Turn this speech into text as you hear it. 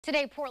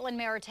Today, Portland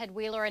Mayor Ted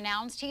Wheeler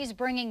announced he's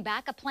bringing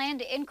back a plan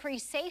to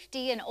increase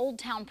safety in Old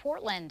Town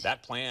Portland.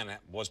 That plan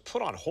was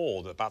put on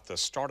hold about the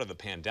start of the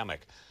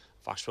pandemic.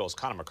 Fox 12's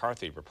Connor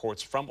McCarthy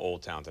reports from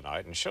Old Town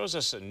tonight and shows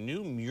us a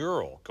new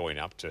mural going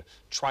up to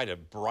try to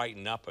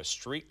brighten up a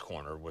street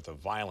corner with a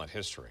violent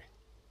history.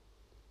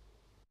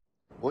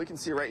 Well, you can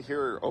see right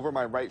here over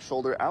my right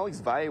shoulder, Alex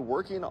Valle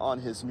working on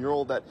his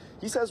mural that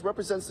he says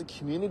represents the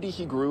community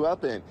he grew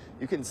up in.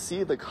 You can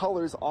see the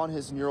colors on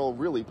his mural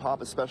really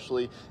pop,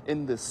 especially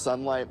in the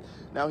sunlight.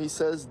 Now, he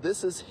says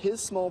this is his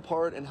small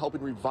part in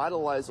helping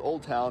revitalize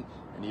Old Town,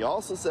 and he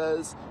also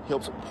says he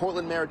hopes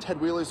Portland Mayor Ted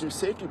Wheeler's new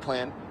safety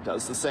plan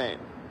does the same.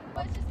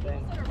 Well, it's just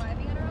people sort of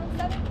arriving at around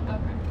 7?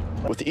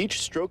 Okay. With each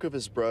stroke of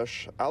his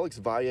brush, Alex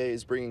Valle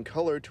is bringing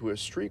color to a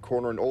street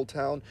corner in Old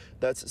Town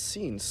that's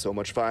seen so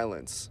much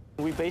violence.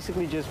 We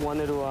basically just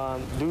wanted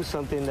to do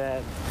something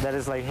that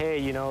is like, hey,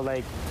 you know,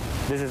 like,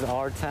 this is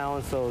our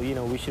town, so, you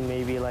know, we should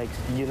maybe, like,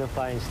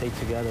 unify and stay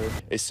together.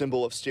 A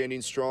symbol of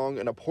standing strong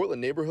in a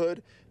Portland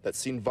neighborhood that's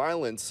seen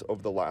violence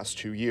over the last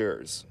 2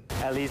 years.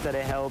 At least that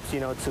it helps, you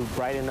know, to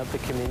brighten up the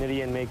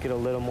community and make it a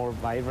little more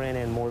vibrant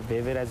and more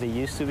vivid as it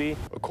used to be.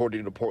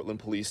 According to Portland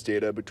police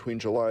data, between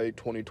July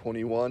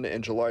 2021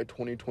 and July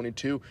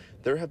 2022,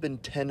 there have been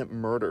 10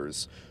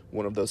 murders.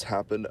 One of those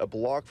happened a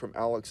block from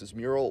Alex's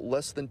mural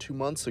less than 2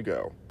 months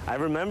ago. I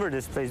remember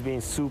this place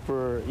being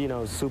super, you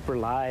know, super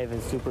live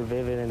and super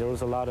vivid, and there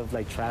was a lot of,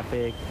 like,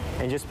 traffic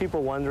and just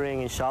people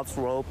wandering, and shops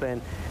were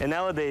open. And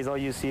nowadays, all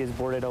you see is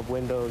boarded up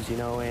windows, you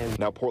know. And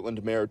now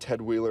Portland Mayor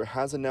Ted Wheeler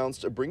has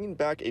announced bringing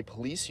back a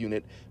police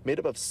unit made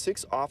up of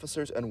 6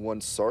 officers and 1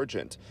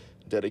 sergeant,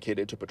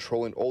 dedicated to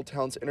patrolling Old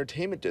Town's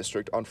entertainment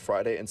district on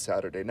Friday and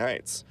Saturday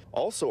nights.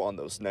 Also on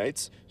those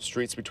nights,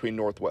 streets between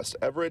Northwest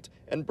Everett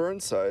and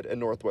Burnside and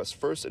Northwest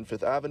 1st and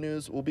 5th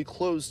Avenues will be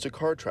closed to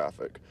car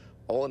traffic,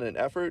 all in an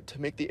effort to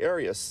make the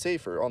area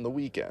safer on the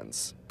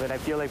weekends. But I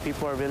feel like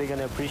people are really going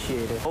to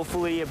appreciate it.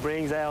 Hopefully it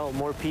brings out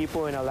more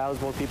people and allows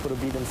more people to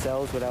be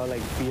themselves without, like,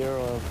 fear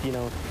of, you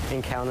know,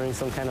 encountering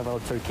some kind of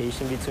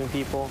altercation between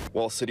people.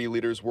 While city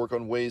leaders work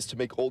on ways to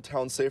make Old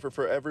Town safer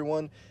for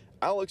everyone,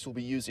 Alex will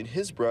be using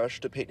his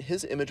brush to paint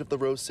his image of the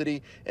Rose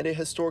City and a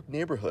historic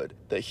neighborhood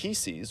that he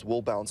sees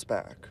will bounce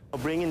back.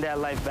 Bringing that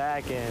life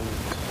back and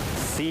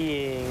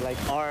seeing, like,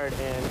 art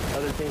and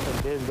other things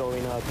like this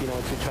going up, you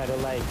know, to try to,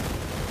 like,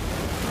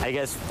 I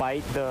guess,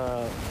 fight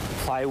the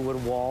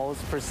plywood walls,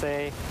 per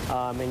se,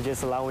 and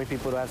just allowing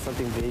people to have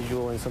something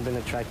visual and something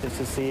attractive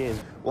to see.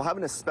 Well,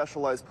 having a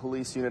specialized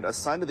police unit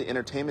assigned to the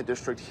entertainment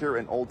district here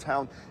in Old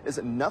Town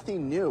is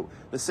nothing new.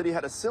 The city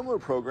had a similar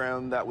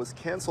program that was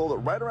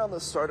canceled right around the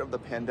start of the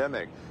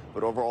pandemic.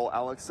 But overall,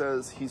 Alex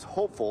says he's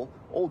hopeful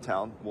Old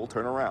Town will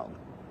turn around.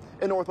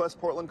 In Northwest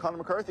Portland, Connor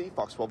McCarthy,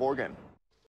 Fox 12 Oregon.